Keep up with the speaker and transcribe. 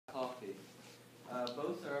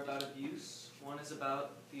Both are about abuse. One is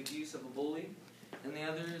about the abuse of a bully, and the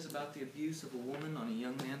other is about the abuse of a woman on a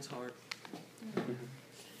young man's heart. You're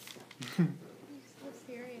so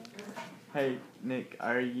serious. Hey, Nick,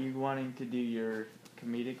 are you wanting to do your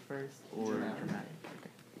comedic first or dramatic?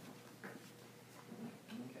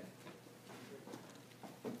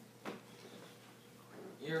 Okay.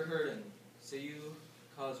 You're hurting, so you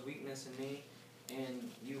cause weakness in me,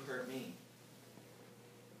 and you hurt me.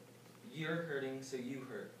 You're hurting, so you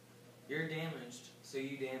hurt. You're damaged, so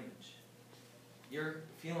you damage. You're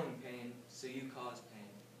feeling pain, so you cause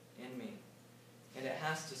pain in me. And it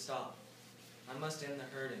has to stop. I must end the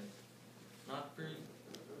hurting. Not for you.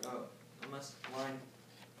 Oh, I must line.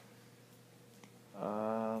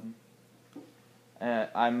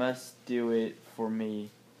 I must do it for me.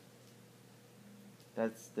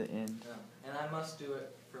 That's the end. No. And I must do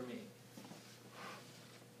it for me.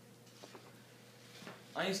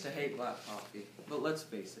 I used to hate black coffee, but let's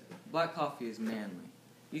face it, black coffee is manly.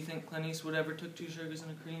 You think Clint Eastwood ever took 2 sugars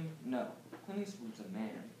and a cream? No. Clint Eastwood's a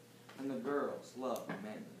man, and the girls love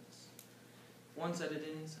manliness. Once at a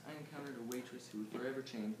Denny's, I encountered a waitress who would forever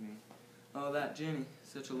change me. Oh, that Jenny,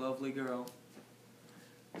 such a lovely girl.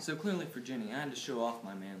 So clearly for Jenny, I had to show off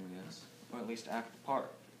my manliness, or at least act the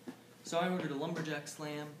part. So I ordered a lumberjack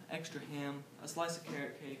slam, extra ham, a slice of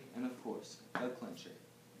carrot cake, and of course, a clincher,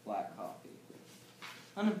 black coffee.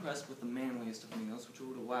 Unimpressed with the manliest of meals, which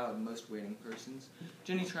would have wowed most waiting persons,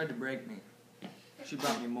 Jenny tried to break me. She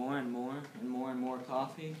brought me more and more and more and more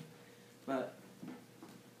coffee, but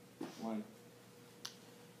one.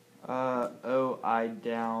 I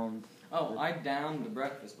downed. Oh, I downed the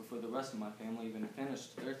breakfast before the rest of my family even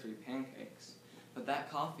finished their 3 pancakes. But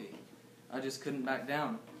that coffee, I just couldn't back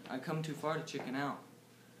down. I'd come too far to chicken out.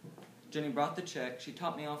 Jenny brought the check. She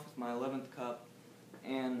topped me off with my 11th cup,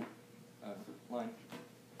 and line.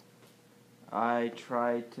 I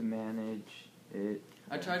tried to manage it.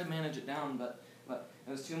 I tried to manage it down, but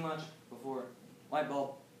it was too much before light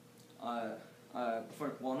bulb.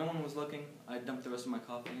 While no one was looking, I dumped the rest of my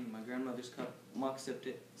coffee in my grandmother's cup, mock sipped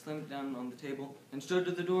it, slammed it down on the table, and strode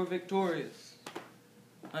to the door victorious.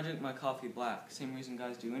 I drink my coffee black, same reason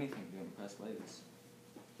guys do anything to impress ladies.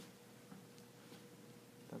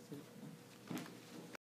 That's it.